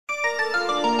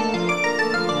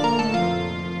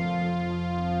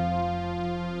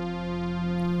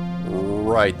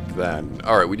Right then.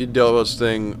 Alright, we did Delva's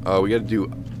thing. We gotta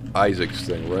do Isaac's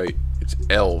thing, right? It's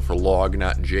L for log,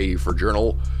 not J for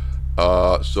journal.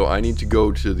 So I need to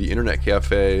go to the internet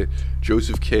cafe.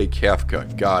 Joseph K.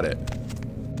 Kafka. Got it.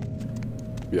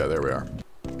 Yeah, there we are.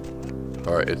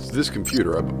 Alright, it's this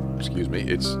computer. Excuse me.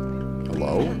 It's...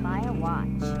 Hello?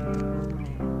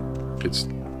 It's...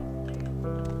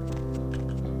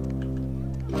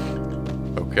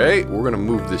 Okay, we're gonna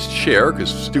move this chair because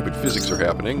stupid physics are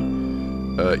happening.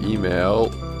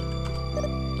 Email.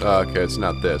 Okay, it's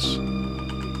not this.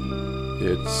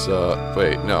 It's,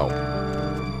 wait, no.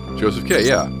 Joseph K.,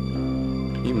 yeah.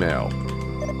 Email.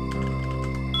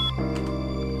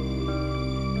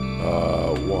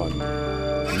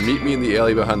 1. Meet me in the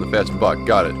alley behind the fast buck.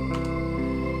 Got it.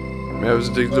 Man, I was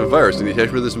addicted to the virus in the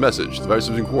attachment of this message. The virus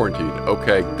was in quarantine.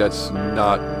 Okay, that's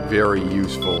not very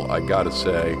useful, I gotta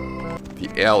say. The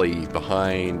alley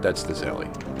behind... That's this alley.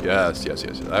 Yes, yes,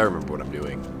 yes. I remember what I'm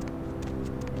doing.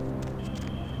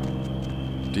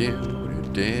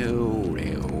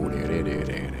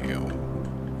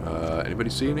 Anybody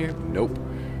see in here? Nope.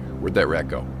 Where'd that rat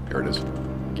go? Here it is.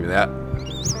 Give me that.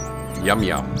 Yum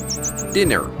yum.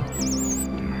 Dinner.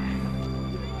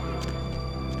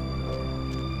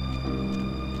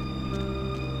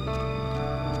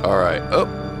 Alright.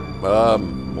 Oh.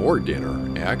 More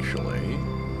dinner, actually.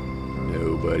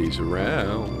 Nobody's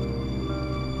around.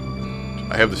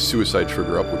 I have the suicide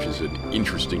trigger up, which is an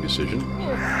interesting decision.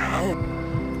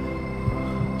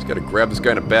 Just gotta grab this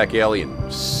guy in a back alley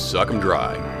and suck him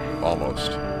dry.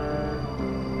 Almost.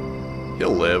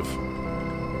 He'll live.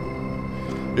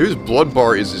 If his blood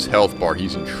bar is his health bar,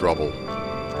 he's in trouble.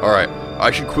 Alright, I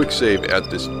should quick save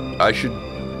at this... If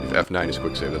F9 is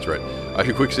quick save, that's right. I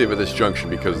should quick save at this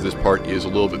junction because this part is a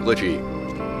little bit glitchy.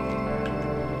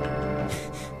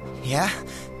 Yeah?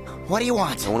 What do you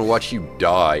want? I want to watch you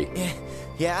die.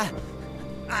 Yeah?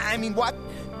 I mean, what?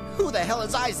 Who the hell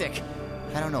is Isaac?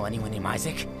 I don't know anyone named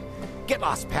Isaac. Get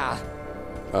lost, pal.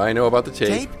 I know about the tape.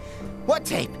 Tape? What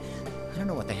tape? I don't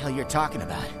know what the hell you're talking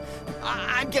about.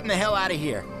 I'm getting the hell out of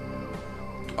here.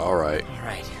 Alright.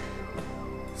 Alright.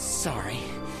 Sorry.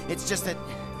 It's just that...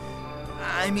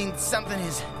 I mean, something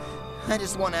is... I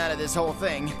just want out of this whole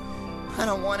thing. I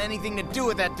don't want anything to do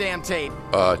with that damn tape.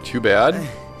 Too bad.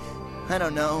 I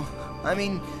don't know. I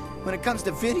mean, when it comes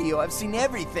to video, I've seen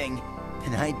everything.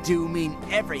 And I do mean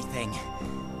everything.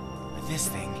 But this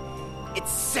thing,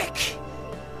 it's sick.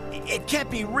 It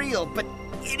can't be real, but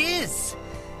it is.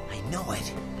 I know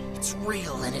it. It's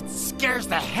real, and it scares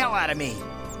the hell out of me.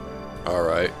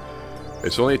 Alright.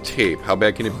 It's only a tape. How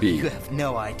bad can it be? You have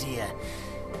no idea.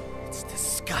 It's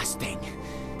disgusting.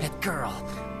 That girl.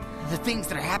 The things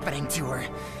that are happening to her.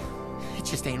 It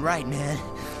just ain't right, man.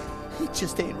 It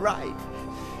just ain't right.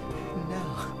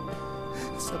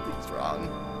 No. Something's wrong.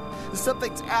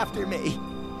 Something's after me.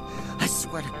 I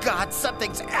swear to God,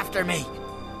 something's after me.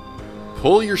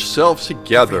 Pull yourself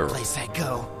together. Every place I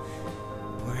go,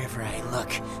 wherever I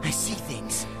look, I see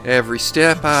things. Every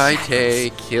step I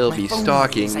take, he'll be phone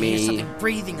stalking rings, I hear me. something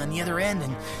breathing on the other end,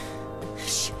 and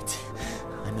shit.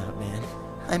 I'm out, man.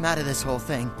 I'm out of this whole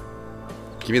thing.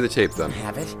 Give me the tape then. I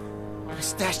have it. I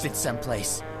stashed it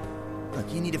someplace.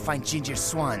 Look, you need to find Ginger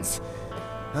Swans.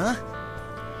 Huh?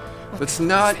 That's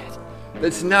not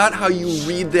how you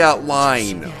read that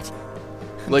line.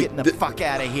 I'm getting the fuck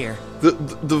out of here.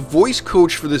 The voice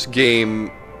coach for this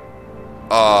game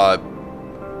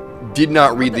did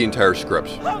not read the entire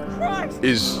script.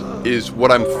 Is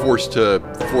what I'm forced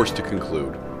to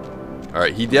conclude. All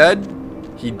right, he dead?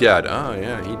 He dead. Oh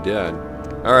yeah, he dead.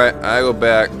 All right, I go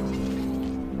back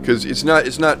because it's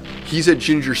not. He said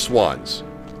Ginger Swans.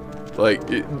 Like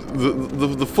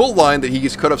the full line that he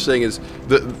gets cut off saying is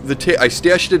I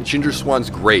stashed it at Ginger Swan's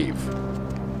grave.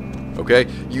 Okay,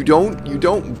 you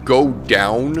don't go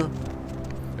down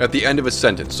at the end of a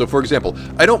sentence. So for example,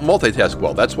 I don't multitask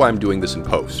well. That's why I'm doing this in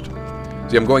post.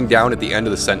 See, I'm going down at the end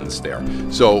of the sentence there.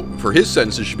 So for his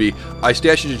sentence, it should be I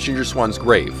stashed it at Ginger Swan's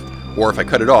grave, or if I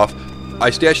cut it off, I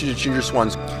stashed it at Ginger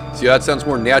Swan's. See, that sounds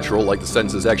more natural, like the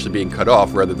sentence is actually being cut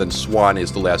off rather than Swan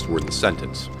is the last word in the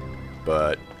sentence.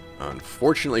 But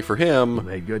unfortunately for him, you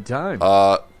made good time.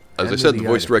 As I said, the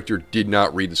voice director did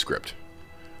not read the script.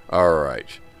 All right.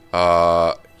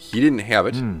 He didn't have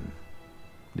it.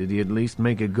 Did he at least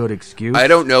make a good excuse? I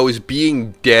don't know. Is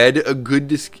being dead a good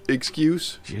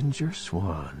excuse? Ginger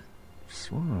Swan.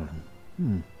 Swan.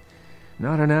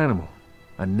 Not an animal.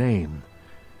 A name.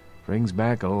 Brings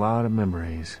back a lot of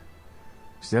memories.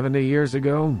 70 years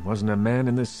ago, wasn't a man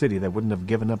in this city that wouldn't have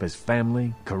given up his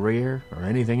family, career, or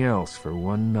anything else for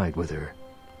one night with her.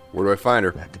 Where do I find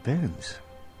her? That depends.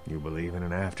 You believe in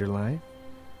an afterlife?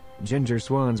 Ginger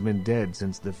Swan's been dead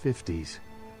since the 50s.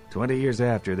 20 years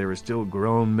after, there were still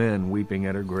grown men weeping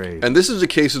at her grave. And this is a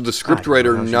case of the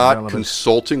scriptwriter not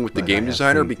consulting with the game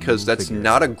designer, because that's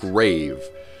not a grave.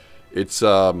 It's,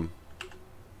 wrong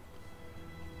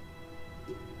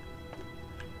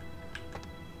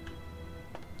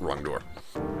door.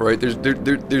 Right,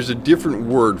 there's a different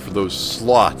word for those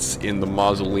slots in the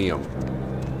mausoleum.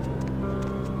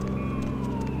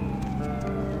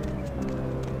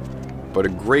 But a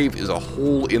grave is a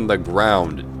hole in the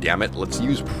ground, damn it. Let's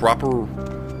use proper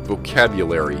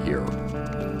vocabulary here.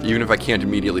 Even if I can't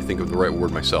immediately think of the right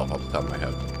word myself off the top of my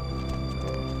head.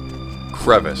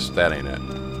 Crevice, that ain't it.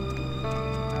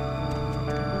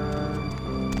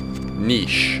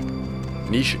 Niche.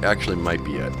 Niche actually might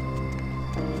be it.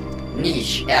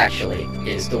 Niche, actually,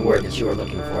 is the word that you were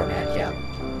looking for, Madcap.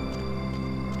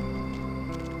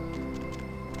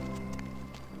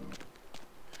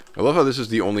 I love how this is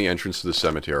the only entrance to the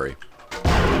cemetery.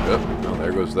 Oh, well,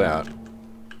 there goes that.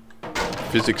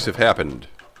 Physics have happened.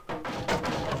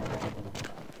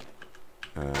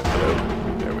 Hello.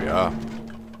 There we are.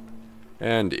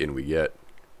 And in we get.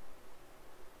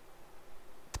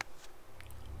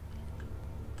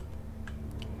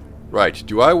 Right,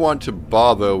 do I want to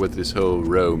bother with this whole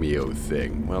Romeo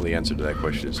thing? Well, the answer to that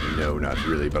question is no, not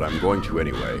really, but I'm going to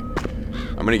anyway.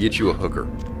 I'm going to get you a hooker.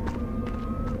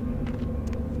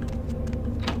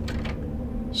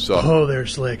 So. Oh, there,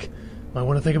 Slick. Might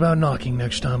want to think about knocking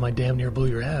next time I damn near blew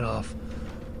your hat off.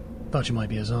 Thought you might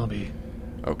be a zombie.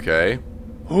 Okay.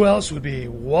 Who else would be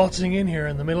waltzing in here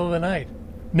in the middle of the night?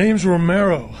 Name's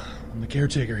Romero. I'm the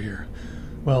caretaker here.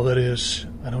 Well, that is,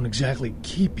 I don't exactly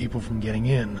keep people from getting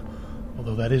in,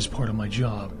 although that is part of my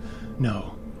job.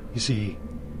 No, you see,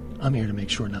 I'm here to make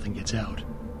sure nothing gets out.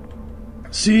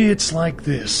 See, it's like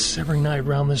this every night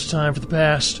around this time for the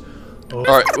past... Oh.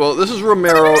 Alright, well, this is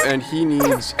Romero, and he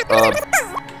needs a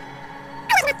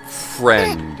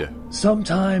friend.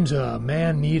 Sometimes a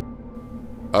man needs...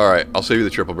 Alright, I'll save you the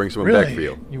trip. I'll bring someone back for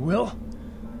you. You will?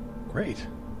 Great.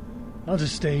 I'll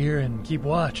just stay here and keep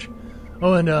watch.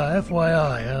 Oh, and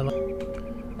FYI...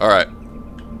 Alright.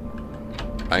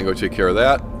 I can go take care of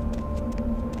that.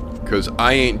 Because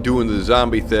I ain't doing the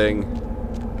zombie thing.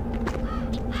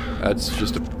 That's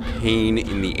just a pain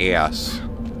in the ass.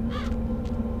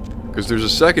 Because there's a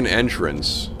second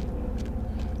entrance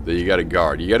that you gotta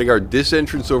guard. You gotta guard this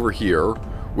entrance over here,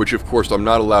 which of course I'm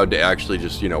not allowed to actually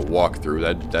just, you know, walk through.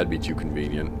 That'd be too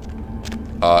convenient.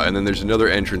 And then there's another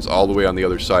entrance all the way on the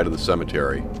other side of the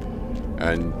cemetery.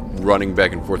 And running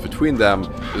back and forth between them,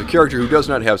 as a character who does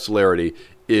not have celerity,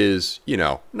 is, you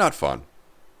know, not fun.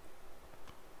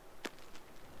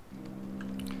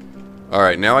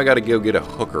 Alright, now I gotta go get a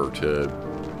hooker to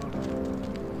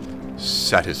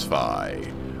satisfy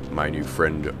my new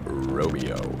friend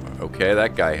Romeo. Okay,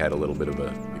 that guy had a little bit of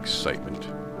excitement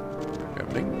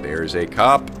happening. There's a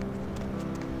cop.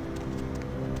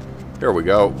 Here we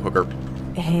go, hooker.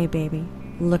 Hey, baby.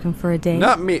 Looking for a date?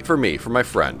 Not me, for my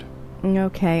friend.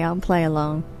 Okay, I'll play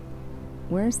along.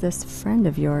 Where's this friend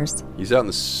of yours? He's out in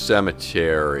the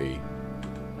cemetery.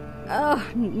 Oh,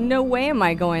 no way am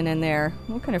I going in there.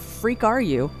 What kind of freak are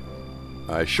you?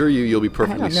 I assure you, you'll be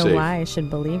perfectly safe. I don't know why I should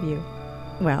believe you.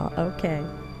 Well, okay.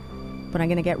 But I'm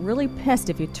gonna get really pissed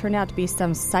if you turn out to be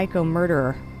some psycho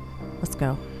murderer. Let's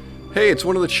go. Hey, it's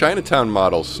one of the Chinatown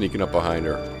models sneaking up behind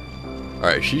her.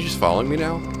 Alright, is she just following me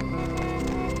now?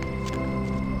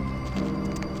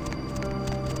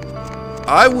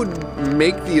 I would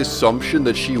make the assumption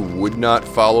that she would not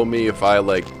follow me if I,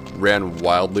 like, ran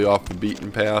wildly off the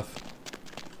beaten path.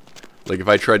 Like, if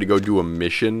I tried to go do a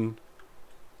mission.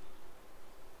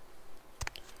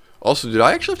 Also, did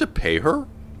I actually have to pay her?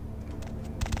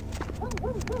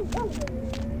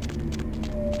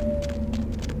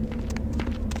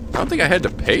 I don't think I had to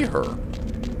pay her.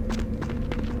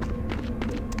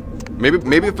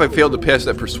 Maybe if I failed to pass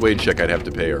that persuade check, I'd have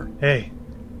to pay her. Hey,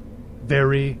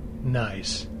 very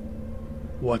nice.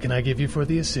 What can I give you for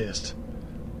the assist?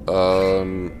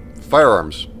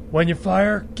 Firearms. When you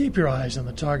fire, keep your eyes on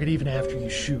the target even after you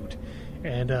shoot.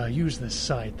 And use the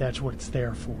sight, that's what it's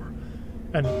there for.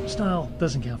 And style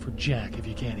doesn't count for jack if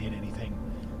you can't hit anything.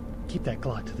 Keep that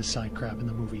Glock to the side crap in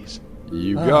the movies.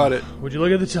 You got it. Would you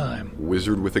look at the time?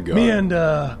 Wizard with a gun. Me and,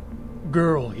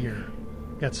 girl here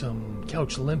got some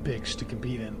couch Olympics to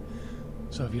compete in.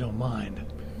 So if you don't mind.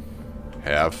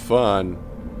 Have fun.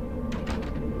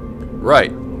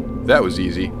 Right. That was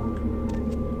easy.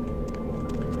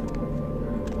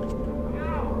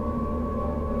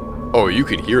 Oh, you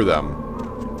can hear them.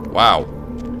 Wow.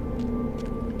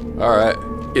 Alright.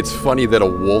 it's funny that a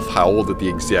wolf howled at the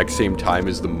exact same time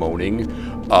as the moaning,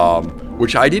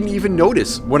 which I didn't even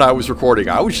notice when I was recording.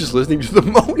 I was just listening to the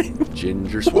moaning.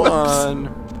 Ginger Swan.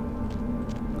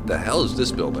 What the hell is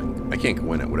this building? I can't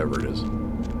go in it, whatever it is.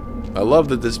 I love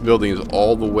that this building is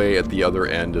all the way at the other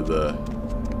end of the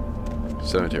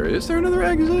cemetery. Is there another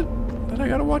exit that I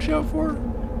gotta watch out for?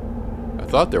 I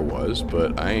thought there was,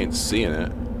 but I ain't seeing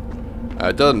it.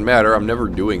 It doesn't matter, I'm never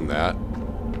doing that.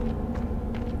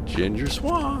 Ginger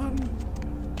Swan.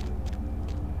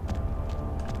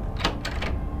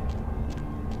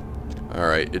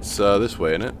 Alright, it's this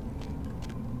way, isn't it?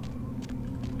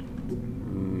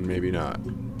 Maybe not.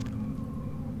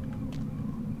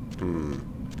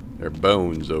 There are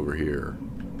bones over here.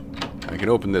 I can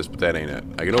open this, but that ain't it.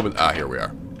 I can open... Ah, here we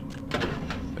are.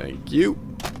 Thank you.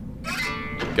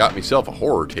 Got myself a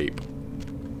horror tape.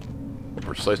 What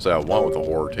precisely I want with a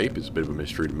horror tape is a bit of a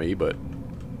mystery to me, but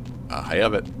I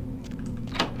have it.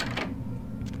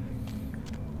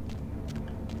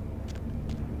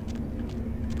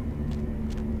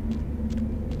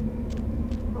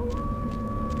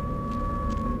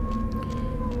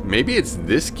 Maybe it's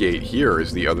this gate here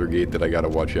is the other gate that I gotta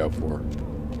watch out for.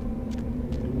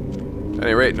 At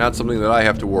any rate, not something that I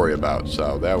have to worry about,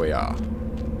 so there we are.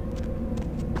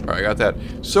 Alright, I got that.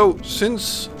 So,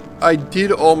 since I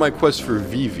did all my quests for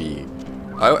Vivi,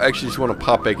 I actually just want to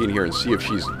pop back in here and see if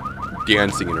she's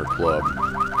dancing in her club.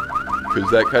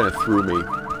 Because that kind of threw me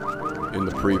in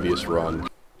the previous run.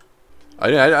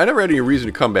 I never had any reason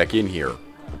to come back in here.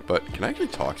 But, can I actually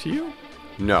talk to you?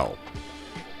 No.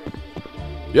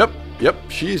 Yep,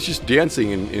 she is just dancing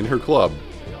in her club.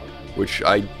 Which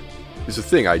is a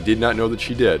thing I did not know that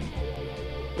she did.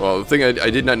 Well, the thing I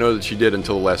did not know that she did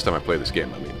until the last time I played this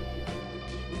game, I mean.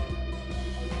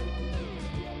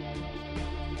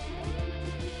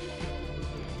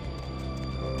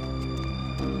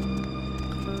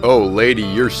 Oh, lady,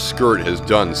 your skirt has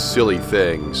done silly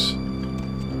things.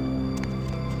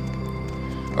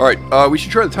 Alright, we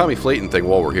should try the Tommy Flayton thing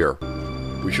while we're here.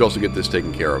 We should also get this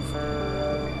taken care of.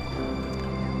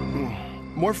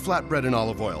 More flatbread and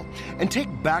olive oil. And take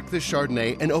back this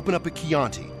Chardonnay and open up a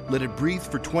Chianti. Let it breathe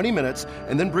for 20 minutes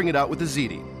and then bring it out with a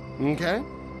ziti. Okay?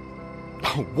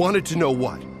 Wanted to know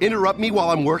what? Interrupt me while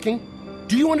I'm working?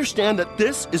 Do you understand that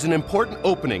this is an important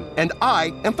opening and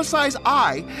I, emphasize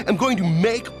I, am going to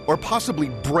make or possibly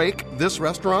break this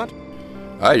restaurant?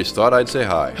 I just thought I'd say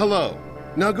hi. Hello.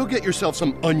 Now go get yourself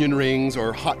some onion rings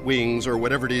or hot wings or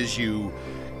whatever it is you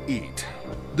eat.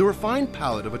 The refined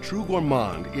palate of a true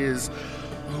gourmand is...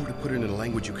 Oh, to put it in a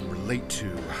language you can relate to.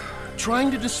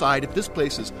 Trying to decide if this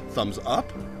place is thumbs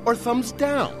up or thumbs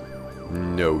down.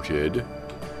 Noted.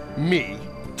 Me,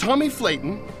 Tommy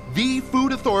Flayton, the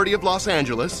food authority of Los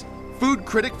Angeles, food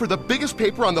critic for the biggest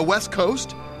paper on the West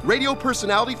Coast, radio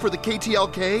personality for the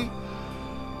KTLK,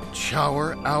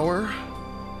 Chower Hour.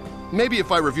 Maybe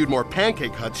if I reviewed more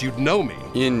Pancake Huts, you'd know me.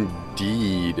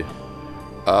 Indeed.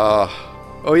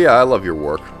 Oh yeah, I love your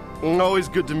work. Always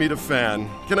good to meet a fan.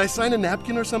 Can I sign a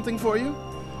napkin or something for you?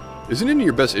 Isn't it in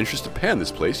your best interest to pan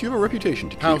this place? You have a reputation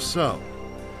to keep. How so?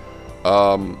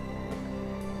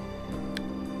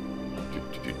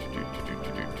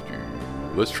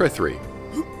 Let's try 3.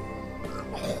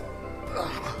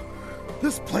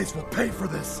 This place will pay for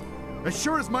this. As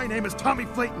sure as my name is Tommy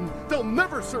Flayton, they'll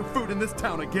never serve food in this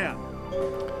town again.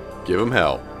 Give him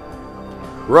hell.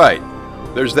 Right.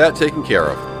 There's that taken care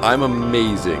of. I'm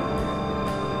amazing.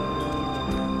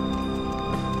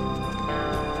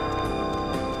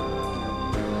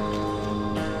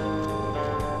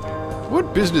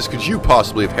 What business could you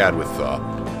possibly have had with,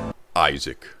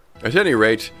 Isaac? At any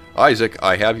rate, Isaac,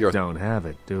 I have your... Don't have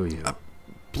it, do you?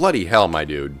 Bloody hell, my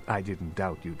dude. I didn't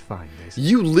doubt you'd find this.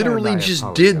 You literally And I just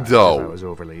apologize did, though. if I was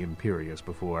overly imperious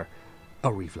before.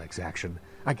 A reflex action.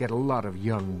 I get a lot of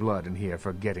young blood in here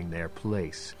forgetting their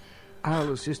place.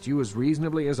 I'll assist you as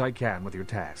reasonably as I can with your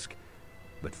task.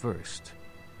 But first,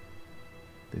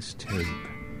 this tape.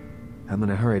 I'm in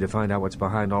a hurry to find out what's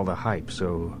behind all the hype,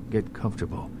 so get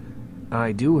comfortable.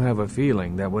 I do have a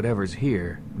feeling that whatever's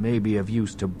here may be of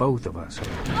use to both of us.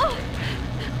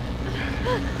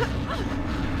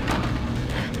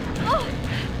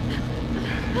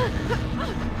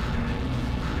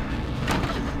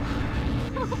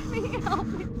 Help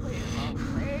me, please.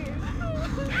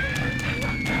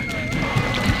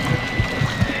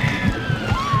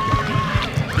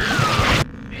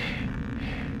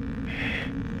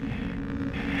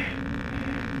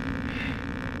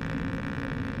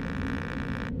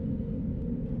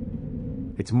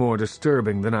 It's more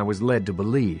disturbing than I was led to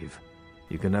believe.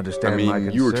 You can understand my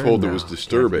concern you were told it was now,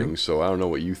 disturbing, can't you? so I don't know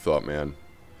what you thought, man.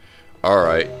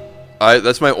 Alright.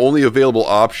 That's my only available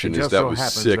option. It Is just that so was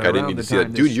happens sick. that I didn't around need to the see that.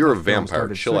 time Dude, this you're a stuff film vampire.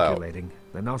 started Chill out. circulating,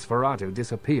 the Nosferatu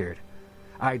disappeared.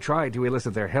 I tried to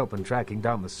elicit their help in tracking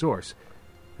down the source,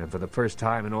 and for the first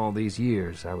time in all these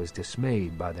years, I was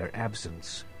dismayed by their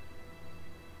absence.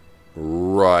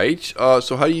 Right.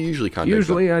 So how do you usually contact them?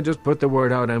 Usually, I just put the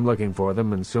word out I'm looking for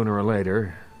them, and sooner or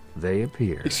later, they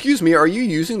appear. Excuse me, are you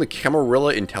using the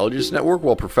Camarilla Intelligence Network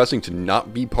while professing to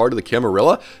not be part of the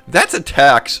Camarilla? That's a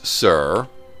tax, sir.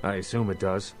 I assume it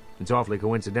does. It's awfully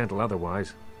coincidental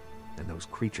otherwise. And those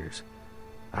creatures.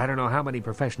 I don't know how many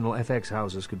professional FX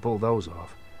houses could pull those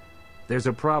off. There's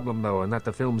a problem, though, in that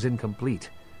the film's incomplete.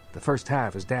 The first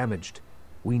half is damaged.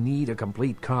 We need a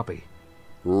complete copy.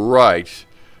 Right.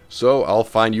 So I'll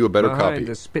find you a better Behind copy.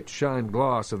 the spit-shine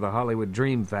gloss of the Hollywood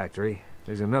Dream Factory,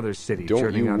 there's another city Don't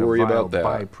churning you out worry a vile about that.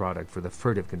 byproduct for the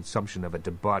furtive consumption of a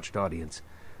debauched audience.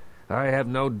 I have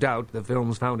no doubt the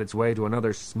film's found its way to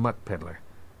another smut peddler.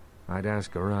 I'd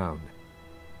ask around.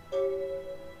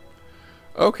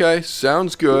 Okay,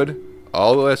 sounds good.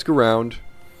 I'll ask around.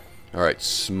 Alright,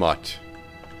 smut.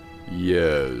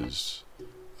 Yes.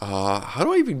 How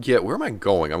do I even get... Where am I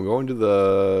going? I'm going to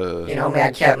the... You know,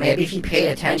 Madcap, maybe if you paid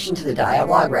attention to the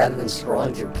dialogue rather than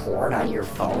scrolling through porn on your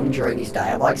phone during these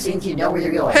dialogue scenes, you'd know where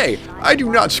you're going. Hey, I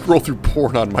do not scroll through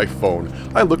porn on my phone.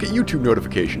 I look at YouTube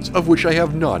notifications, of which I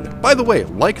have none. By the way,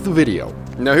 like the video.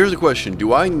 Now here's a question.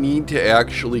 Do I need to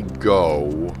actually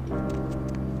go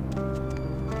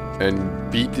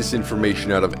and beat this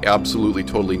information out of absolutely,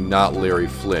 totally not Larry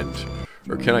Flint?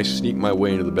 Or can I sneak my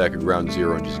way into the back of Ground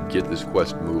Zero and just get this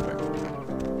quest moving?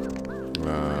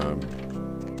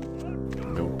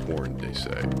 No porn, they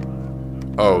say.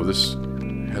 Oh, this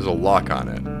has a lock on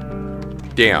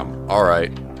it. Damn,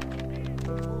 alright.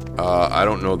 I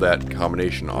don't know that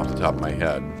combination off the top of my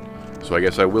head. So I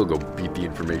guess I will go beat the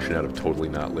information out of totally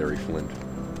not Larry Flint.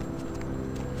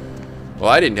 Well,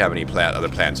 I didn't have any other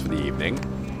plans for the evening.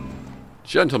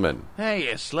 Gentlemen. Hey,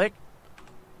 you slick.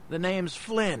 The name's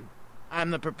Flynn.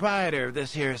 I'm the proprietor of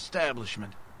this here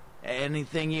establishment.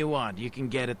 Anything you want, you can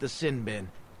get at the sin bin.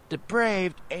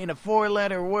 Depraved ain't a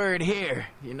four-letter word here.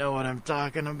 You know what I'm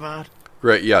talking about?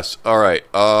 Great, yes. Alright,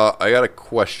 I got a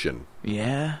question.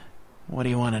 Yeah? What do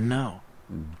you want to know?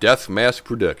 Death Mask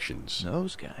Productions.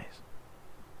 Those guys?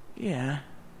 Yeah.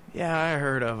 Yeah, I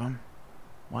heard of them.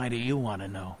 Why do you want to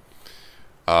know?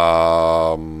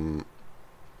 I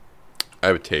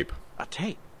have a tape. A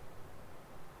tape?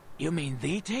 You mean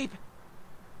the tape?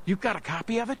 You got a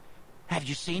copy of it? Have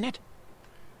you seen it?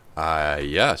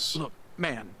 Yes. Look,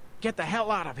 man, get the hell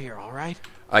out of here, all right?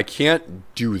 I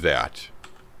can't do that.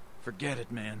 Forget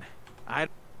it, man.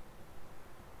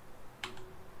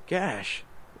 Cash.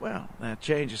 Well, that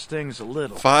changes things a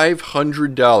little.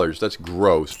 $500. That's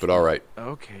gross, but alright.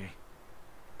 Okay.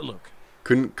 Look.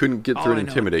 Couldn't get through and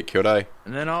intimidate, could I?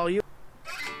 And then all you...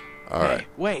 Alright. Hey,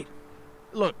 wait.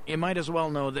 Look, you might as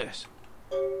well know this.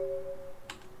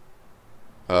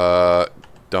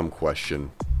 Dumb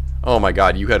question. Oh my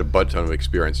god, you had a butt ton of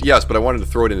experience. Yes, but I wanted to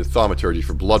throw it into thaumaturgy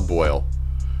for blood boil,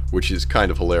 which is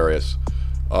kind of hilarious.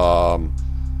 Another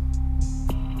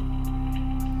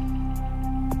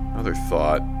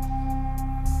thought.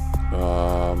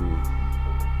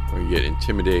 What you get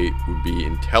intimidate would be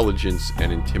intelligence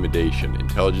and intimidation.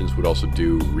 Intelligence would also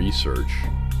do research.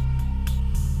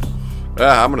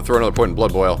 I'm gonna throw another point in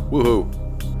blood boil. Woohoo!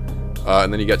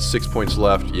 And then you got 6 points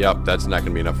left. Yep, that's not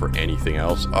going to be enough for anything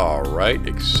else. Alright,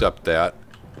 accept that.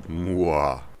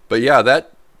 Mwah. But yeah,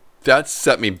 that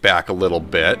set me back a little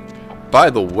bit.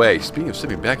 By the way, speaking of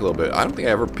setting me back a little bit, I don't think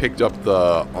I ever picked up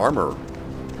the armor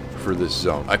for this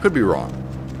zone. I could be wrong.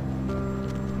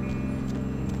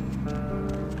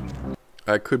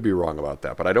 I could be wrong about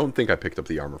that, but I don't think I picked up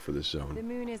the armor for this zone. The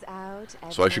moon is out,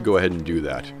 so I should go ahead and do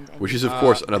that. Which is, of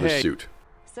course, another suit.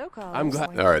 I'm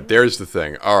glad. Alright, there's the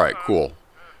thing. Alright, cool.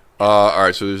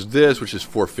 Alright, so there's this, which is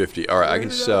 $450. Alright, I can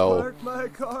sell...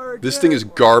 This thing is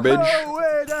garbage. Oh,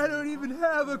 wait, I don't even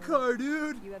have a car,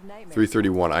 dude.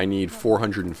 $331. I need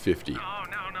 $450.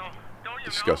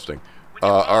 Disgusting.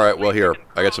 Alright, well here.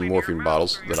 I got some morphine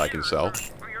bottles that I can sell.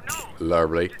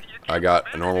 Lovely. I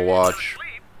got a normal watch.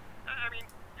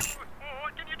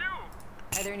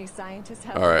 Are there any scientists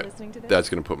out Alright, listening to this? that's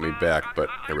going to put me back, but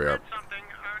here we are.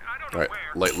 Alright,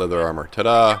 light leather armor.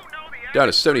 Ta-da! Down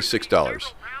to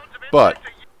 $76. But,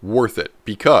 worth it,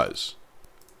 because...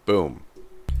 Boom.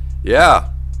 Yeah!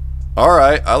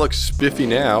 Alright, I look spiffy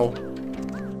now.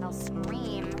 I'll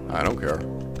scream. I don't care.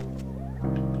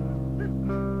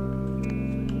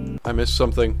 I missed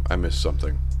something. I missed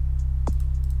something.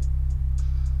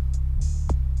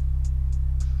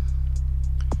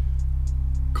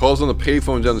 Calls on the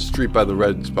payphone down the street by the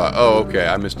red spot. Oh, okay.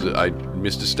 I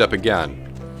missed a step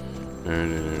again.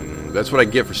 That's what I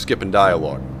get for skipping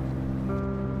dialogue.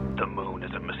 The moon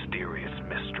is a mysterious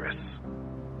mistress.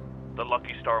 The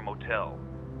Lucky Star Motel,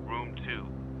 room 2.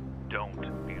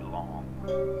 Don't be long.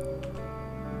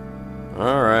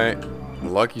 Alright.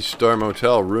 Lucky Star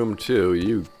Motel, room 2.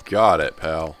 You got it,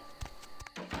 pal.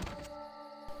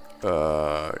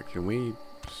 Can we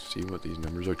see what these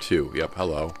numbers are? 2. Yep,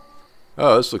 hello.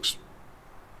 Oh, this looks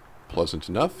pleasant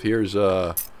enough. Here's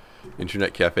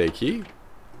internet cafe key.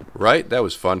 Right, that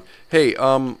was fun. Hey,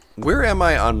 where am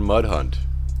I on Mud Hunt?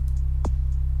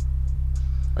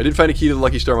 I did find a key to the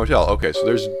Lucky Star Motel. Okay,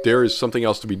 so there is something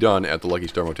else to be done at the Lucky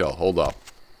Star Motel. Hold up.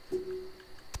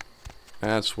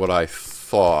 That's what I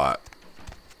thought.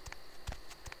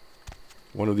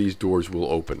 One of these doors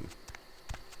will open.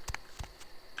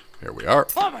 Here we are.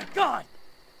 Oh my god!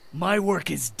 My work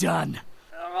is done.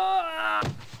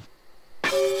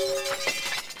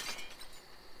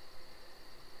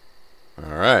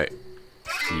 Alright.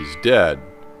 He's dead.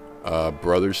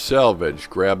 Brothers Salvage.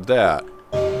 Grab that.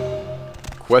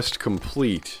 Quest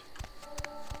complete.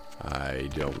 I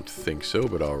don't think so,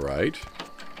 but alright.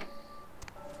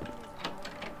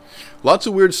 Lots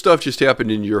of weird stuff just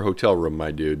happened in your hotel room, my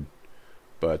dude.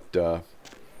 But,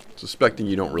 suspecting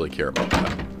you don't really care about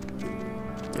that.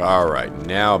 Alright,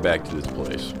 now back to this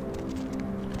place.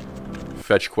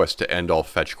 Fetch quest to end all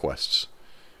fetch quests.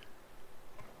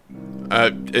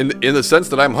 In the sense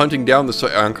that I'm hunting down the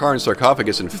Ankaran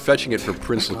sarcophagus and fetching it for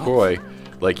Prince LaCroix,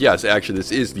 like, yes, actually, this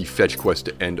is the fetch quest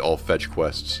to end all fetch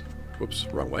quests. Whoops,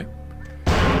 wrong way.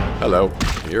 Hello,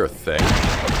 you're a thing.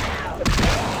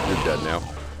 You're dead now.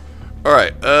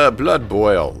 Alright, blood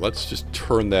boil. Let's just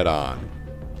turn that on.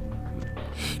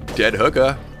 Dead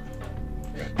hooker.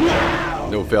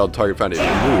 No valid target found. It moved.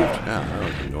 Ah, that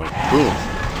was annoying. Boom.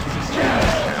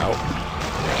 Ow.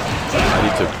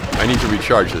 I need to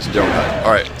recharge this, don't I?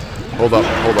 Alright. Hold up.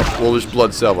 We'll just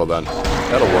blood salvo then.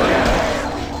 That'll work.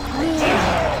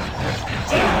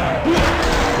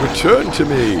 Return to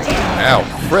me. Ow.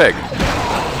 Frig.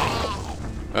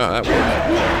 Oh, that worked.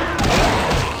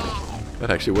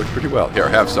 That actually worked pretty well. Here,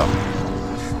 have some.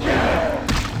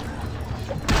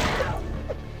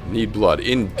 Need blood.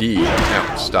 Indeed.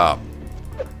 Ow, stop.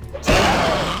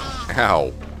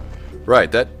 Ow. Right,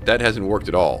 that hasn't worked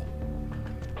at all.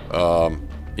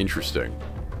 Interesting.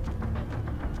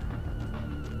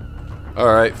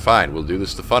 Alright, fine. We'll do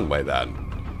this the fun way then.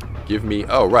 Give me...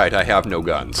 Oh, right, I have no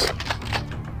guns.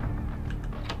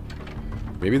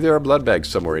 Maybe there are blood bags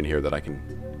somewhere in here that I can...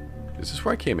 Is this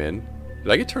where I came in?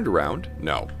 Did I get turned around?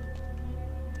 No.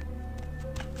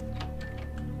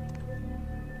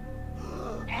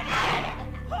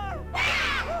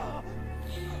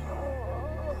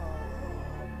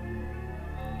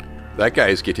 That guy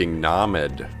is getting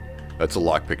named. That's a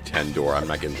lockpick 10 door. I'm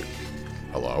not getting...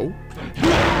 Hello?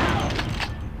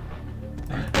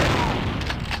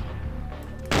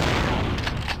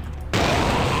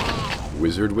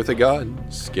 Wizard with a gun.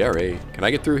 Scary. Can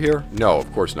I get through here? No,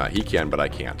 of course not. He can, but I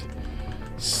can't.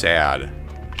 Sad.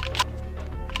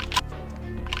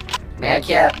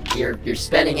 Madcap, you're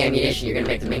spending ammunition. You're gonna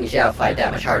make the Ming Xiao fight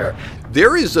that much harder.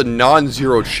 There is a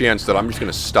non-zero chance that I'm just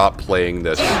gonna stop playing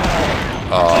this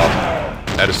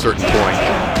at a certain point,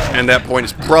 and that point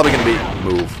is probably gonna be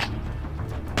move.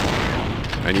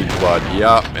 I need blood.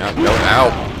 Yeah. No.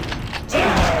 Ow.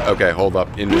 Okay, hold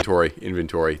up.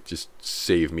 Inventory. Just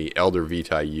save me. Elder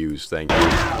Vitae use. Thank you.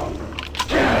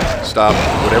 Stop.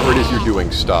 Whatever it is you're doing,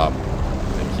 stop.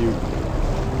 Thank you.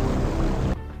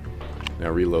 Now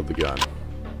reload the gun.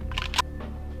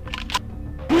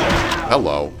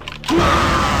 Hello.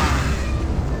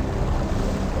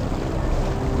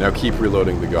 Now keep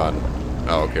reloading the gun.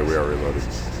 Oh, okay, we are reloaded.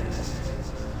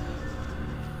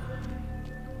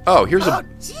 Oh, here's a... Oh,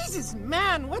 Jesus,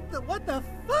 man! What the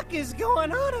fuck is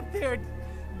going on up there?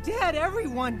 Dead,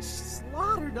 everyone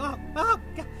slaughtered. Oh, God.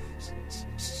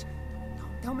 Shh.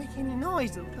 Don't make any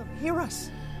noise. They'll hear us.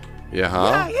 Yeah,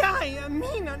 huh? Yeah, I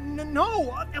mean,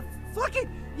 no. Fuck it.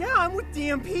 Yeah, I'm with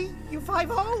DMP. You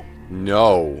 5-0?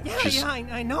 No. Yeah,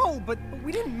 I know, but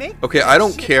we didn't make... Okay, I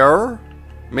don't care.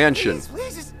 Mansion.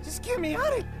 Please, just get me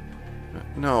out of it.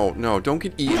 No, don't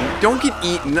get eaten. Don't get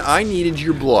eaten. I needed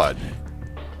your blood.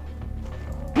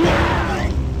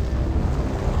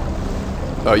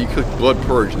 Oh, you clicked Blood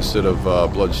Purge instead of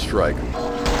Blood Strike.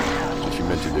 That's what you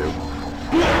meant to do.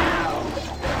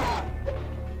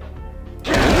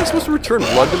 Isn't that supposed to return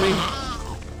blood to me?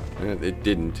 It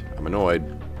didn't. I'm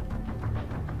annoyed.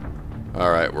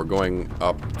 Alright, we're going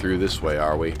up through this way,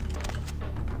 are we?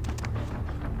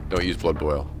 Don't use blood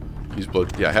boil. Use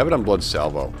blood... Yeah, have it on blood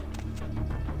salvo.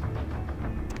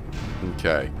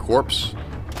 Okay, corpse,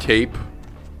 tape,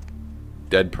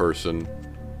 dead person,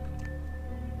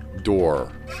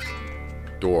 door.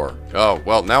 Door. Oh,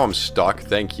 well, now I'm stuck.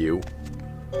 Thank you.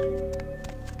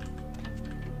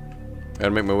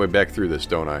 Gotta make my way back through this,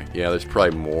 don't I? Yeah, there's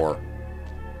probably more.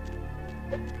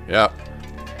 Yep.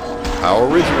 How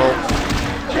original.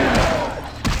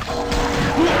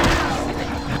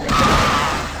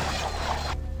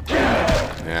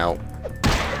 Ow.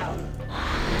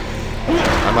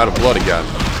 I'm out of blood again.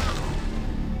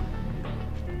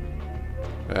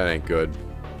 That ain't good.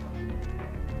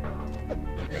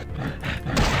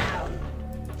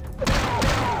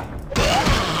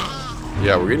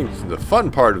 Yeah, we're getting to the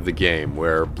fun part of the game,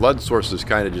 where blood sources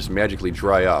kind of just magically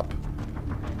dry up.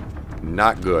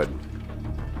 Not good.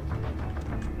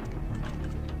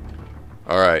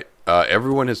 Alright,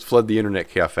 everyone has fled the internet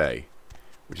cafe,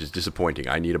 which is disappointing.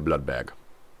 I need a blood bag.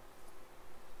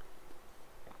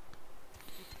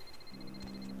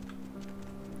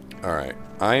 Alright,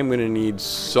 I am going to need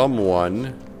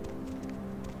someone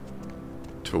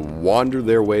to wander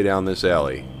their way down this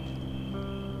alley.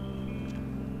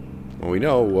 Well, we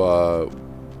know, what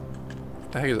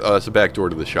the heck is... Oh, that's the back door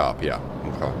to the shop, yeah.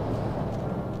 Okay.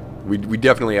 We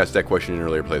definitely asked that question in an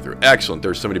earlier playthrough. Excellent,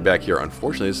 there's somebody back here.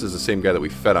 Unfortunately, this is the same guy that we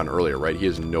fed on earlier, right? He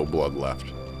has no blood left.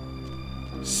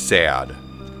 Sad.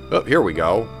 Oh, here we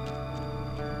go.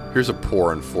 Here's a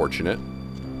poor unfortunate.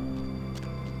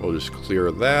 We'll just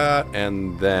clear that,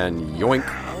 and then yoink.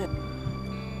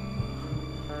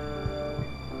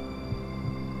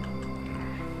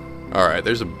 Alright,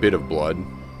 there's a bit of blood.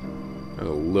 A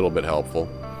little bit helpful.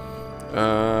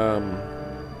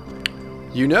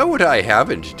 You know what I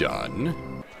haven't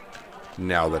done?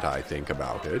 Now that I think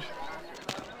about it.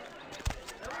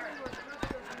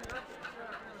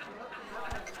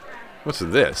 What's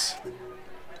this?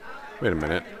 Wait a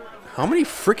minute. How many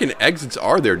freaking exits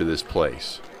are there to this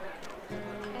place?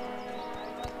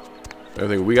 I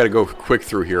think we gotta go quick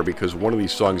through here because one of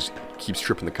these songs keeps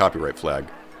tripping the copyright flag.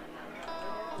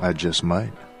 I just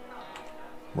might.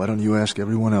 Why don't you ask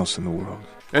everyone else in the world?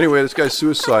 Anyway, this guy's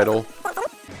suicidal.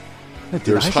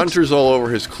 There's hunters all over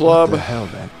his club. What the hell,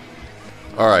 then?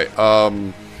 Alright,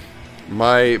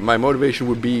 my motivation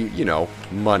would be, you know,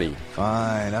 money.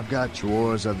 Fine, I've got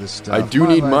drawers of this stuff. I do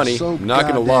need money, so I'm not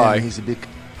gonna lie.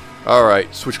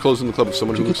 Alright, switch clothes in the club with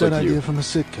someone who looks like you. Get that idea from a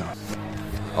sitcom.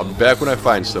 I'll be back when I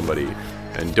find somebody.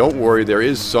 And don't worry, there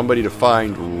is somebody to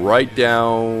find right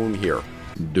down here.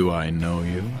 Do I know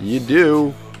you? You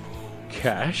do.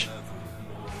 Cash?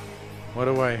 What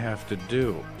do I have to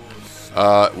do?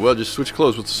 Well, just switch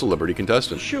clothes with the celebrity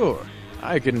contestant. Sure,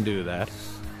 I can do that.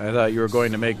 I thought you were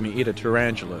going to make me eat a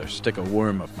tarantula or stick a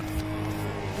worm up my...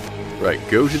 Right,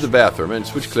 go to the bathroom and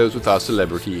switch clothes with our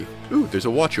celebrity. Ooh, there's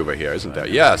a watch over here, isn't there?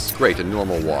 Yes, great, a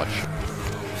normal watch.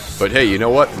 But hey, you know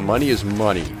what? Money is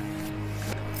money.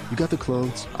 You got the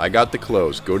clothes? I got the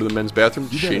clothes. Go to the men's bathroom,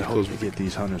 you change clothes. You get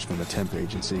these hunters from the temp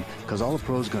agency, because all a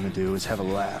pro's gonna do is have a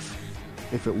laugh.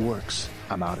 If it works,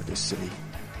 I'm out of this city.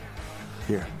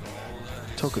 Here,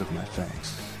 token of my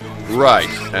thanks. Right,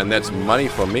 and that's money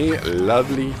for me.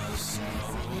 Lovely.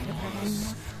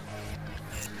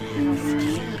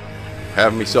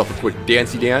 Having myself a quick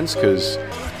dancey dance, because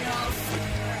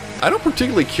I don't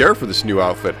particularly care for this new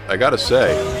outfit, I gotta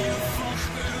say.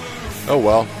 Oh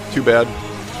well, too bad.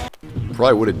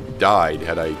 Probably would have died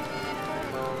had I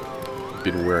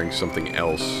been wearing something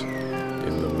else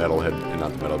in the Metalhead,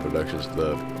 not the Metalhead Productions,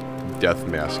 the Death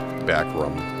Mask back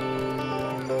room.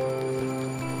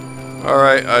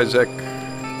 Alright, Isaac.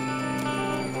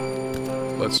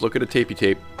 Let's look at a tapey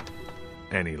tape.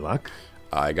 Any luck?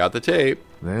 I got the tape.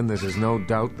 Then this is no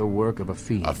doubt the work of a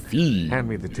fiend. A fiend? Hand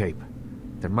me the tape.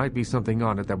 There might be something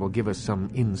on it that will give us some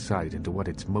insight into what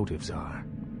its motives are.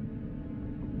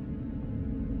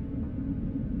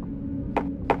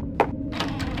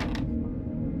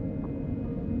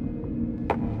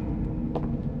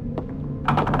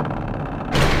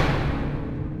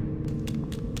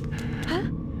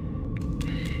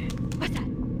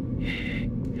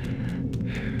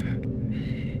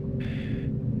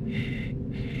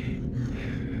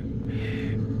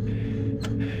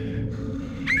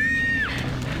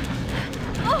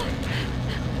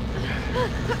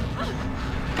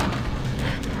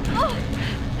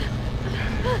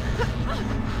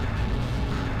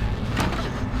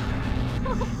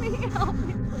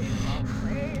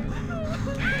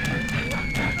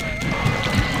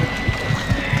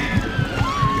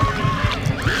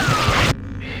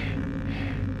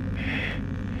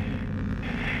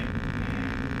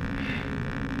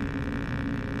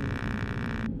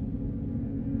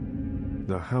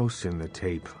 The house in the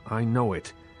tape. I know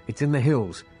it. It's in the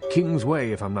hills.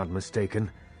 Kingsway, if I'm not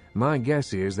mistaken. My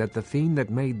guess is that the fiend that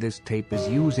made this tape is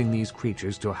using these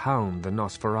creatures to hound the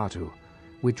Nosferatu,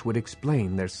 which would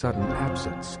explain their sudden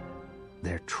absence.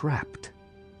 They're trapped.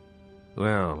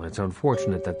 Well, it's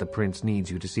unfortunate that the prince needs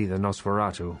you to see the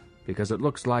Nosferatu, because it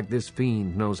looks like this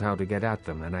fiend knows how to get at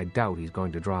them, and I doubt he's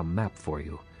going to draw a map for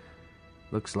you.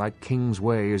 Looks like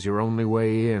Kingsway is your only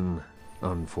way in,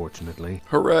 unfortunately.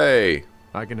 Hooray!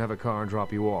 I can have a car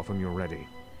drop you off when you're ready.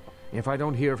 If I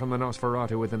don't hear from the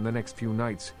Nosferatu within the next few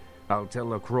nights, I'll tell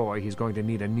LaCroix he's going to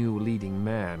need a new leading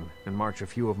man and march a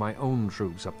few of my own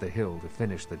troops up the hill to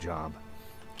finish the job.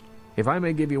 If I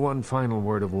may give you one final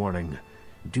word of warning,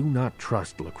 do not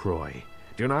trust LaCroix.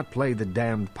 Do not play the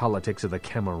damned politics of the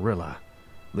Camarilla.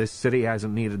 This city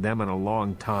hasn't needed them in a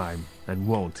long time, and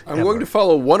won't. I'm going to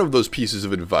follow one of those pieces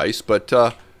of advice, but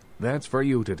that's for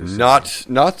you to decide.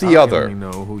 Not the other. I only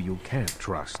know who you can't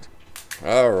trust.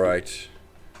 All right.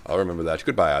 I'll remember that.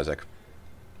 Goodbye, Isaac.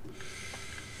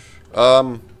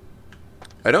 I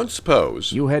don't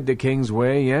suppose... You head to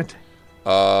Kingsway yet?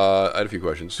 I had a few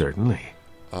questions. Certainly.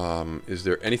 Is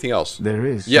there anything else? There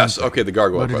is. Yes, okay, the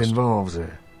gargoyle quest. But it involves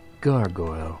a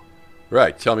gargoyle.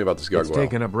 Right, tell me about this gargoyle. It's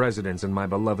taken up residence in my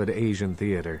beloved Asian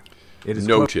theater. It is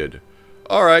noted.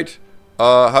 All right.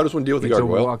 How does one deal with the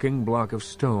gargoyle? It's a walking block of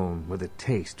stone with a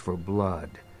taste for blood.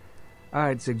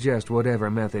 I'd suggest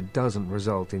whatever method doesn't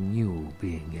result in you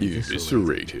being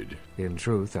eviscerated. In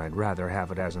truth, I'd rather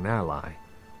have it as an ally,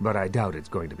 but I doubt it's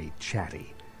going to be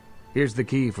chatty. Here's the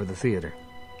key for the theater.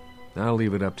 I'll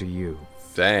leave it up to you.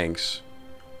 Thanks.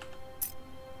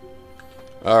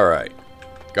 All right.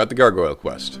 Got the gargoyle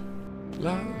quest.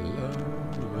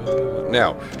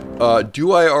 Now,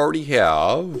 do I already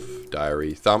have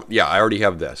diary? Yeah, I already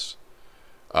have this.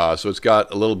 So it's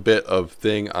got a little bit of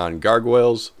thing on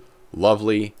gargoyles.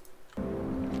 Lovely.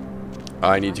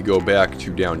 I need to go back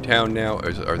to downtown now.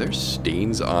 Are there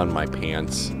stains on my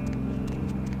pants?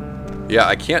 Yeah,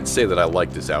 I can't say that I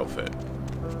like this outfit.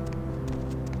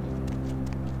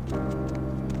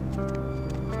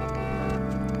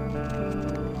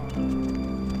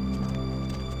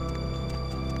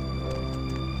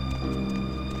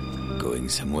 Going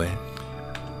somewhere?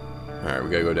 Alright, we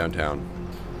gotta go downtown.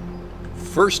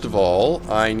 First of all,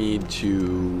 I need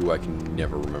to... I can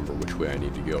never remember which way I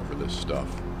need to go for this stuff.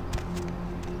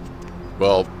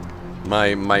 Well,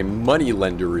 my money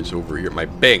lender is over here. My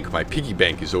bank, my piggy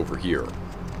bank is over here.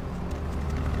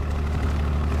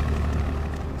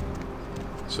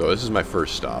 So this is my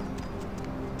first stop.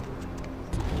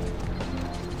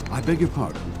 I beg your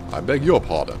pardon. I beg your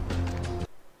pardon.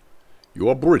 You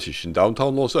are British in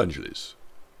downtown Los Angeles.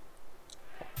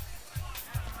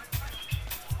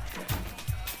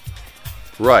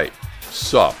 Right.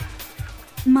 Sup.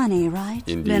 Money, right?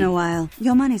 Indeed. Been a while.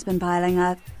 Your money's been piling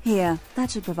up. Here,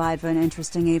 that should provide for an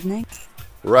interesting evening.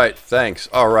 Right, thanks.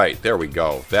 Alright, there we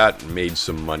go. That made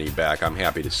some money back. I'm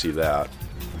happy to see that.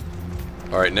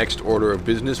 Alright, next order of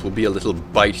business will be a little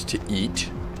bite to eat.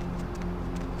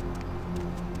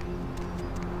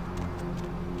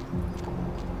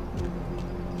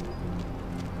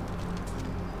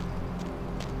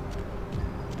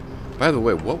 By the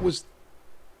way, what was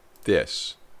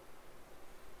this?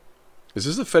 Is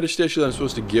this the fetish station that I'm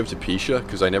supposed to give to Pisha?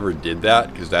 Because I never did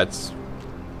that, because that's...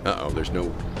 Uh-oh, there's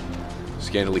no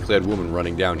scantily clad woman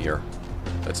running down here.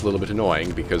 That's a little bit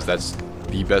annoying, because that's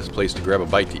the best place to grab a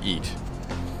bite to eat.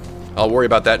 I'll worry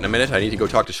about that in a minute. I need to go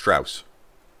talk to Strauss.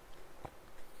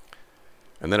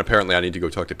 And then apparently I need to go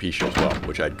talk to Pisha as well,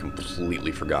 which I'd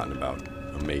completely forgotten about.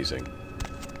 Amazing.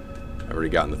 I've already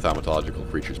gotten the Thaumatological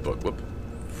Creatures book. Whoop.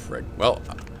 Frig. Well,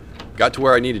 got to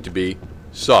where I needed to be.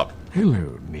 Sup?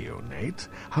 Hello, neonate.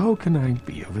 How can I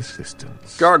be of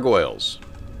assistance? Gargoyles.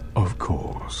 Of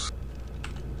course.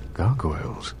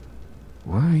 Gargoyles?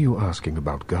 Why are you asking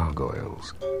about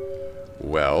gargoyles?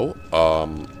 Well,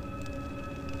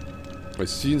 it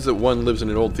seems that one lives in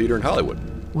an old theater in Hollywood.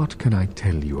 What can I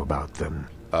tell you about them?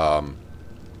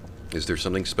 Is there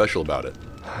something special about it?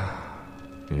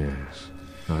 Yes,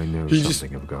 I know he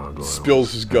something of gargoyles.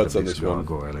 Spills his guts on this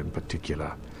gargoyle in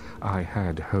particular. I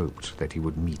had hoped that he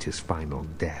would meet his final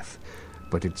death,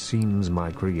 but it seems my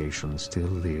creation still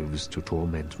lives to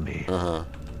torment me. Uh-huh.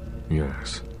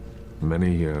 Yes.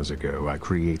 Many years ago, I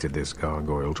created this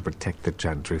gargoyle to protect the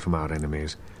Chantry from our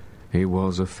enemies. He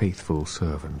was a faithful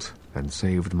servant, and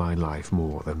saved my life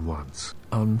more than once.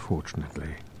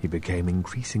 Unfortunately, he became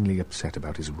increasingly upset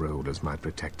about his role as my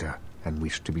protector, and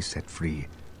wished to be set free.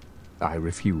 I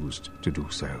refused to do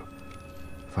so.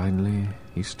 Finally,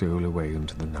 he stole away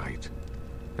into the night,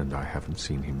 and I haven't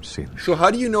seen him since. So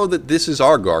how do you know that this is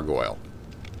our gargoyle?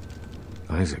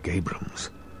 Isaac Abrams.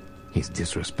 His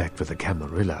disrespect for the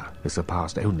Camarilla is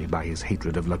surpassed only by his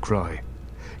hatred of LaCroix.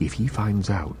 If he finds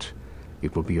out,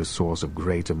 it will be a source of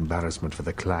great embarrassment for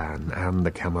the clan and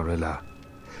the Camarilla.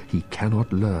 He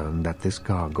cannot learn that this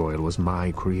gargoyle was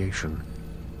my creation.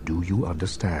 Do you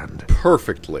understand?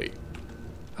 Perfectly.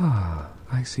 Ah,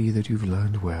 I see that you've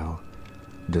learned well.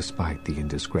 Despite the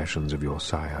indiscretions of your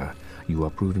sire, you are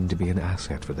proving to be an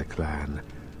asset for the clan.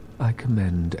 I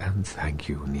commend and thank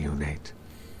you, neonate.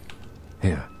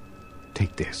 Here,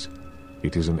 take this.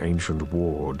 It is an ancient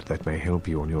ward that may help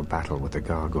you on your battle with the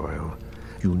gargoyle.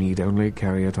 You need only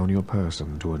carry it on your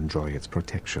person to enjoy its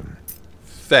protection.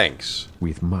 Thanks.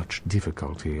 With much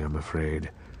difficulty, I'm afraid.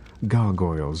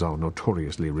 Gargoyles are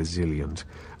notoriously resilient.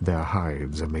 Their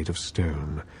hides are made of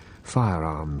stone.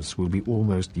 Firearms will be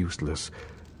almost useless.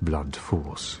 Blunt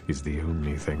force is the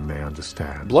only thing they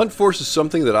understand. Blunt force is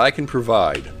something that I can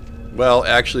provide. Well,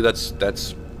 actually,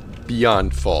 that's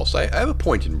beyond false. I have a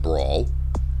point in Brawl.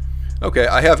 Okay,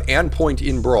 I have an point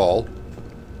in Brawl.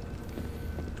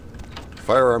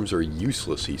 Firearms are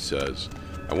useless, he says.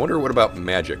 I wonder what about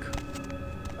magic.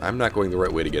 I'm not going the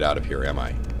right way to get out of here, am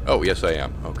I? Oh, yes I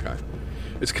am. Okay.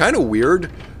 It's kind of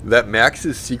weird that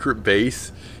Max's secret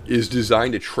base is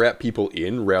designed to trap people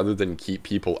in rather than keep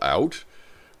people out,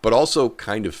 but also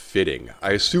kind of fitting.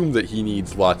 I assume that he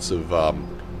needs lots of,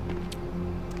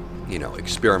 you know,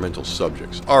 experimental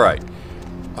subjects. Alright.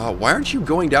 Why aren't you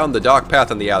going down the dark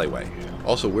path in the alleyway?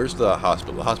 Also, where's the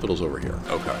hospital? The hospital's over here.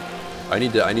 Okay. I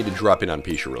need to drop in on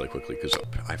Pisha really quickly, because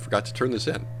I forgot to turn this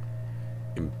in.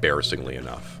 Embarrassingly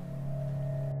enough.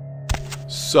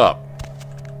 Sup?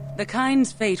 The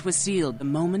Cain's fate was sealed the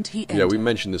moment he entered. Yeah, we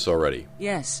mentioned this already.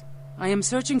 Yes. I am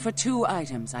searching for 2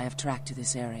 items I have tracked to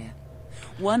this area.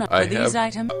 One of these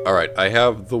items... Alright, I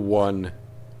have the one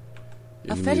in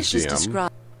the museum.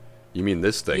 Described. You mean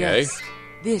this thing, yes. eh?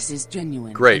 This is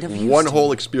genuine. Great, one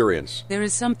whole experience. There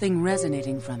is something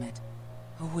resonating from it.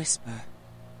 A whisper.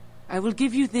 I will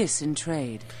give you this in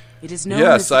trade. It is known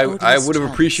yes, as I would have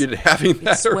appreciated having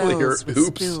that earlier. It swells with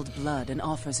Oops. spilled blood and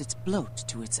offers its bloat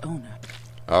to its owner.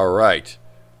 Alright.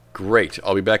 Great.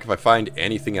 I'll be back if I find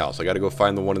anything else. I gotta go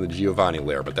find the one in the Giovanni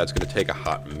lair, but that's gonna take a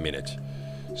hot minute.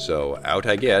 So, out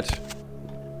I get.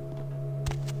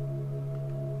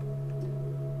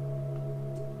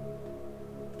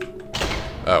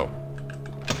 Oh.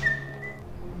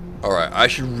 Alright, I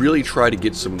should really try to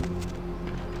get some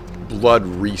blood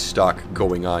restock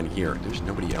going on here. There's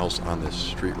nobody else on this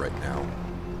street right now.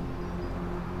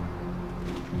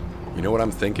 You know what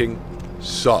I'm thinking?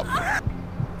 Sup.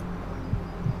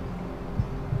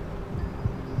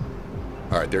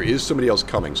 Alright, there is somebody else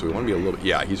coming, so we want to be a little...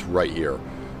 Yeah, he's right here.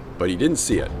 But he didn't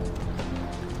see it.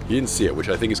 He didn't see it, which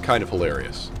I think is kind of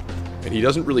hilarious. And he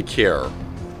doesn't really care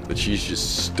that she's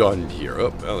just stunned here.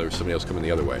 Oh, there's somebody else coming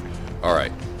the other way.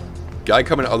 Alright. Guy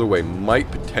coming the other way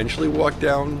might potentially walk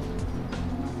down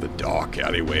the dark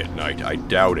alleyway at night. I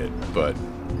doubt it, but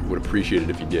would appreciate it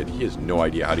if he did. He has no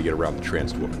idea how to get around the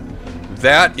trans woman.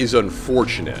 That is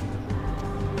unfortunate.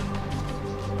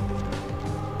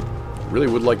 Really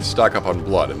would like to stock up on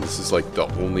blood, and this is like the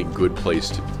only good place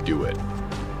to do it.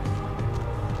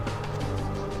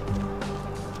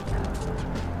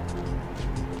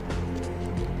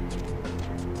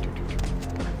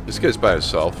 This guy's by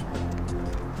himself.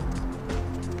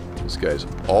 This guy's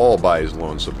all by his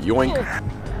lonesome. Yoink!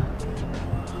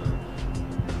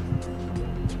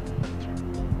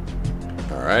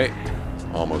 Alright.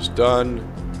 Almost done.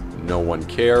 No one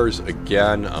cares.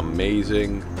 Again,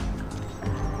 amazing.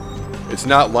 It's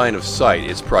not line of sight,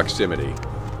 it's proximity.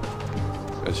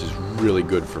 That's just really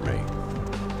good for me.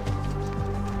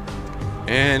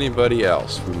 Anybody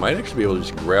else? We might actually be able to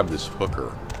just grab this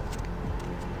hooker.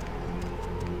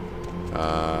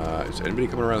 Is anybody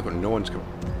coming around? No one's coming.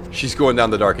 She's going down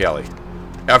the dark alley.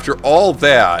 After all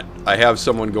that, I have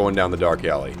someone going down the dark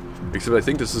alley. Except I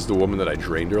think this is the woman that I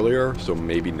drained earlier, so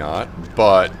maybe not.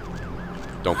 But,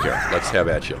 don't care. Let's have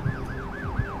at you.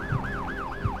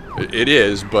 It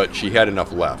is, but she had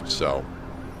enough left, so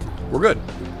we're good.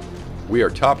 We are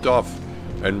topped off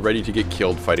and ready to get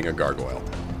killed fighting a gargoyle.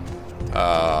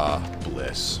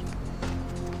 Bliss.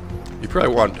 You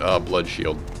probably want a blood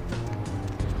shield.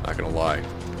 Not gonna lie.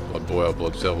 Blood boil,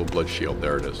 blood cell, blood shield.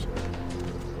 There it is.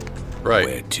 Right.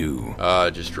 Where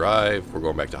to? Just drive. We're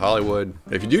going back to Hollywood.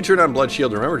 If you do turn on blood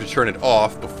shield, remember to turn it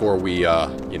off before we,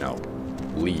 you know,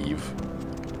 leave.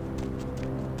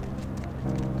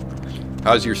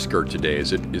 How's your skirt today?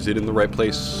 Is it in the right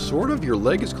place? Sort of. Your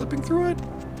leg is clipping through it?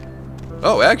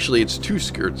 Oh, actually, it's 2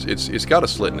 skirts. It's got a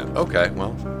slit in it. Okay,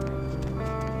 well.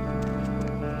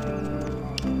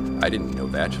 I didn't know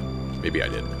that. Maybe I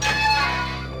did.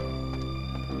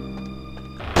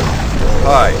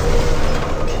 Hi.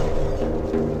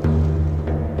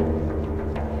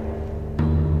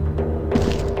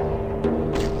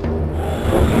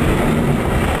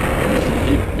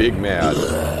 He big mad.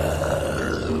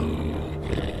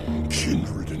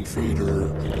 Kindred invader,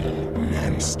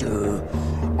 monster,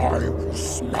 I will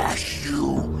smash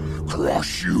you,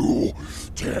 crush you,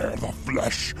 tear the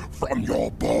flesh from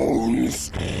your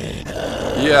bones.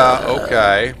 Yeah,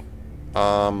 okay.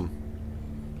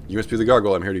 You must be the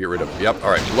gargoyle I'm here to get rid of. Yep,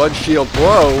 alright. Blood shield.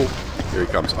 Whoa! Here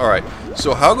he comes. Alright.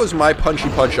 So how goes my punchy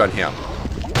punch on him?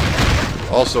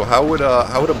 Also, how would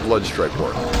a blood strike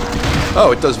work?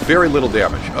 Oh, it does very little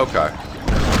damage. Okay.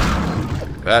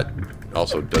 That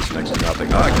also does next to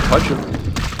nothing. Oh, I can punch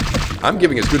him. I'm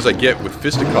giving as good as I get with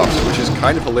fisticuffs, which is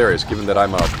kind of hilarious given that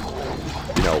I'm a,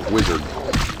 you know, wizard.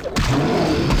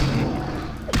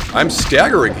 I'm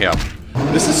staggering him.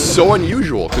 This is so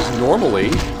unusual, because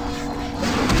normally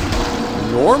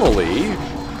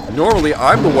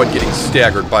I'm the one getting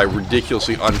staggered by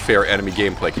ridiculously unfair enemy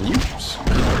gameplay. Can you...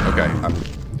 Okay,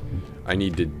 I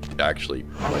need to actually,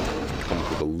 like, come up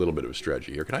with a little bit of a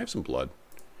strategy here. Can I have some blood?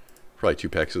 Probably 2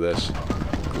 packs of this.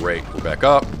 Great, we're back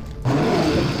up.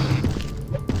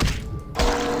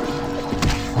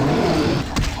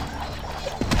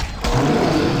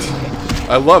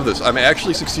 I love this. I'm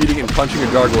actually succeeding in punching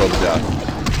a gargoyle to death,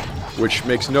 which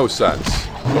makes no sense,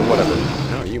 but whatever.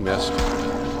 No, you missed.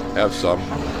 Have some.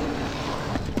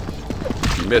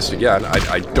 You missed again.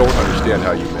 I don't understand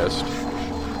how you missed.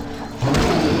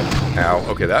 Ow.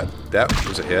 Okay, that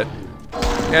was a hit.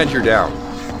 And you're down.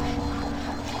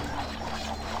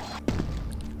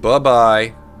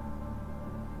 Bye-bye.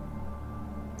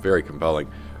 Very compelling.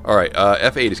 Alright,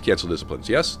 F8 is cancel disciplines.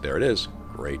 Yes, there it is.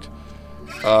 Great.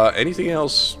 Anything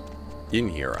else in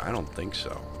here? I don't think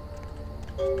so.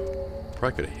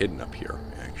 Probably could have hidden up here,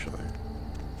 actually.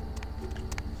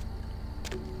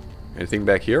 Anything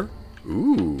back here?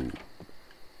 Ooh.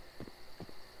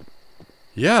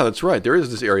 Yeah, that's right. There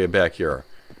is this area back here.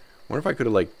 Wonder if I could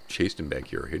have, like, chased him back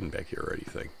here, or hidden back here, or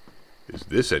anything. Is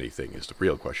this anything, is the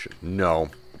real question. No.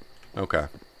 Okay.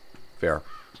 Fair.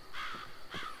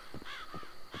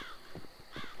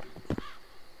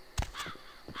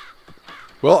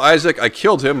 Well, Isaac, I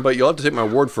killed him, but you'll have to take my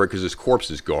word for it because his corpse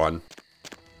is gone.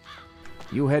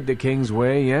 You head to King's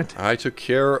Way yet? I took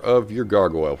care of your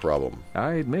gargoyle problem.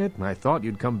 I admit, I thought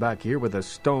you'd come back here with a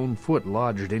stone foot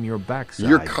lodged in your backside.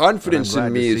 Your confidence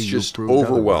in me is just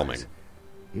overwhelming. Otherwise.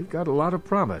 You've got a lot of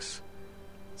promise.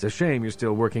 It's a shame you're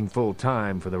still working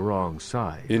full-time for the wrong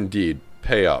side. Indeed.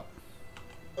 Pay up.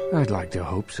 I'd like to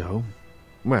hope so.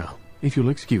 Well, if you'll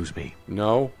excuse me.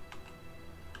 No?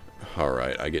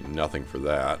 Alright, I get nothing for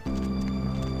that.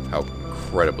 How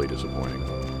incredibly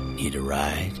disappointing. Need a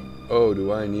ride? Oh,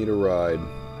 do I need a ride?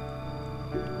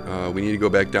 We need to go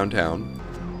back downtown.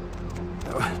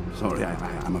 Sorry,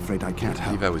 I'm afraid I can't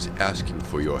help. I believe I was asking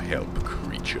for your help,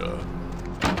 creature.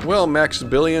 Well,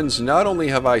 Maximilians, not only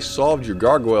have I solved your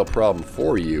gargoyle problem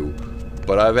for you,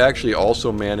 but I've actually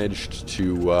also managed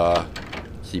to,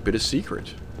 keep it a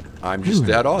secret. I'm just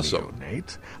that awesome.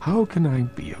 Nate. How can I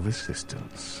be of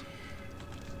assistance?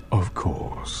 Of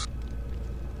course.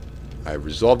 I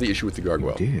resolved the issue with the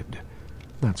gargoyle. You did.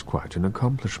 That's quite an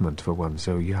accomplishment for one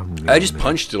so young. I just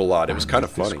punched it a lot. It was kind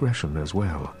of funny. Discretion as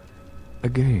well.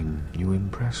 Again, you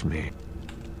impress me.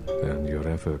 And your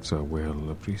efforts are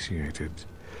well appreciated.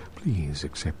 Please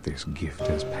accept this gift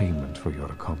as payment for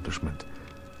your accomplishment.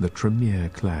 The Tremere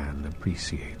clan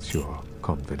appreciates your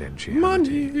confidentiality.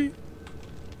 Money!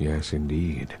 Yes,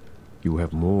 indeed. You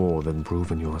have more than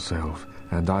proven yourself,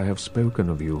 and I have spoken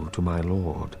of you to my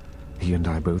lord. He and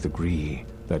I both agree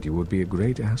that you would be a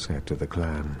great asset to the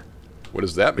clan. What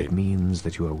does that mean? It means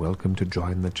that you are welcome to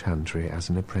join the Chantry as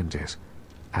an apprentice.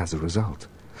 As a result,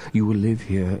 you will live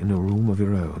here in a room of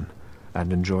your own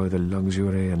and enjoy the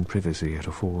luxury and privacy it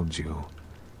affords you.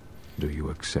 Do you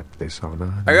accept this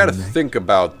honor? I gotta think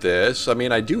about this. I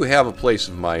mean, I do have a place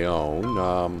of my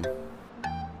own.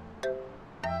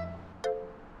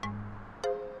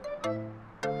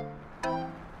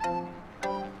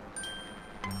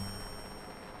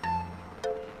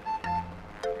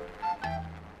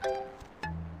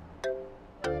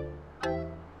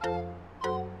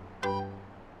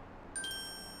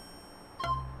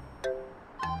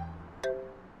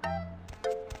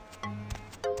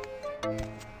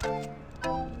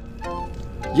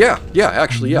 Yeah,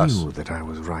 actually, yes. I knew that I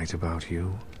was right about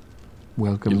you.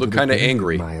 Welcome. You look kind of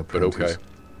angry, but okay.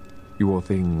 Your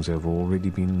things have already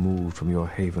been moved from your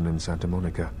haven in Santa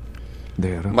Monica.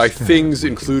 My things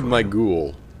include my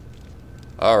ghoul.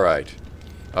 Alright.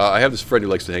 I have this friend who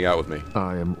likes to hang out with me.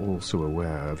 I am also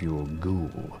aware of your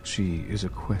ghoul. She is a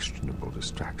questionable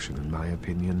distraction in my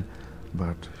opinion,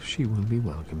 but she will be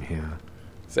welcome here.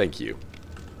 Thank you.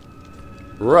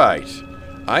 Right.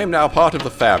 I am now part of the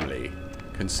family.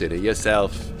 Consider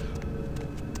yourself.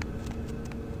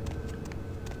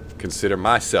 Consider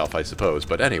myself, I suppose.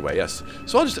 But anyway, yes.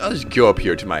 So I'll just go up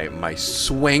here to my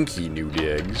swanky new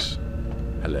digs.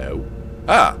 Hello.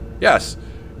 Ah, yes.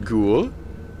 Ghoul.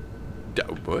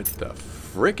 What the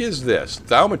frick is this?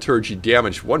 Thaumaturgy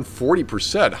damage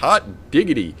 140%. Hot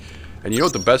diggity. And you know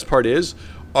what the best part is?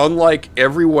 Unlike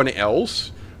everyone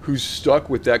else who's stuck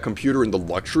with that computer in the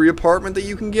luxury apartment that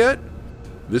you can get,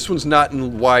 this one's not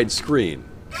in widescreen.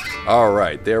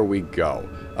 Alright, there we go.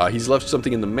 He's left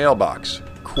something in the mailbox.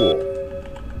 Cool.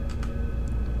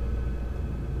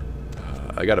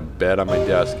 I got a bed on my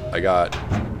desk. I got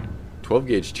 12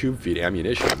 gauge tube feed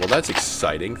ammunition. Well, that's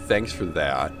exciting. Thanks for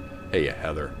that. Hey,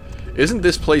 Heather. Isn't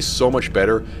this place so much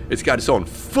better? It's got its own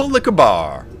full liquor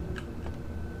bar.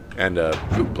 And,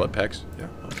 ooh, blood packs. Yeah.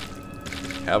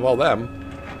 Have all them.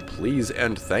 Please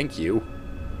and thank you.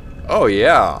 Oh,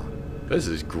 yeah. This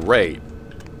is great.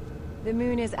 The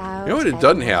moon is out. You know what it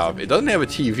doesn't have? It doesn't have a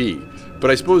TV.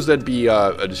 But I suppose that'd be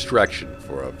a distraction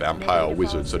for a vampire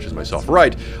wizard such as myself.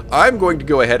 Right. I'm going to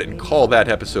go ahead and call that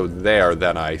episode there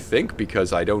then, I think,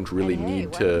 because I don't really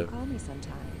need to...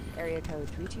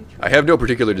 I have no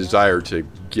particular desire to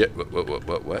get...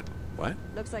 What?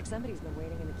 Looks like somebody's been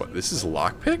waiting in the What, this is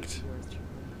lockpicked?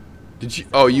 Did you...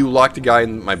 Oh, you locked a guy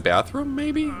in my bathroom,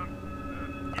 maybe?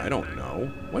 I don't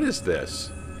know. What is this?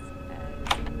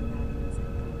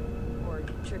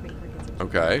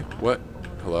 Okay. What?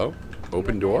 Hello?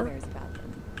 Open door?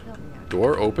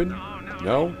 Door open?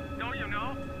 No?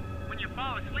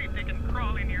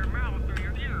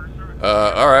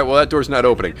 Alright, well that door's not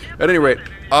opening. At any rate,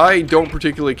 I don't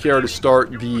particularly care to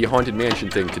start the Haunted Mansion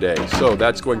thing today, so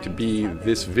that's going to be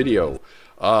this video.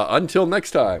 Until next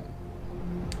time,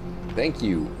 thank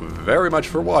you very much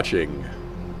for watching,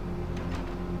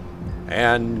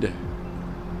 and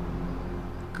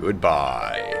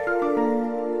goodbye.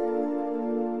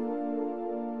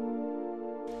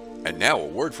 And now a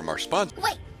word from our sponsor.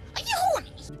 Wait!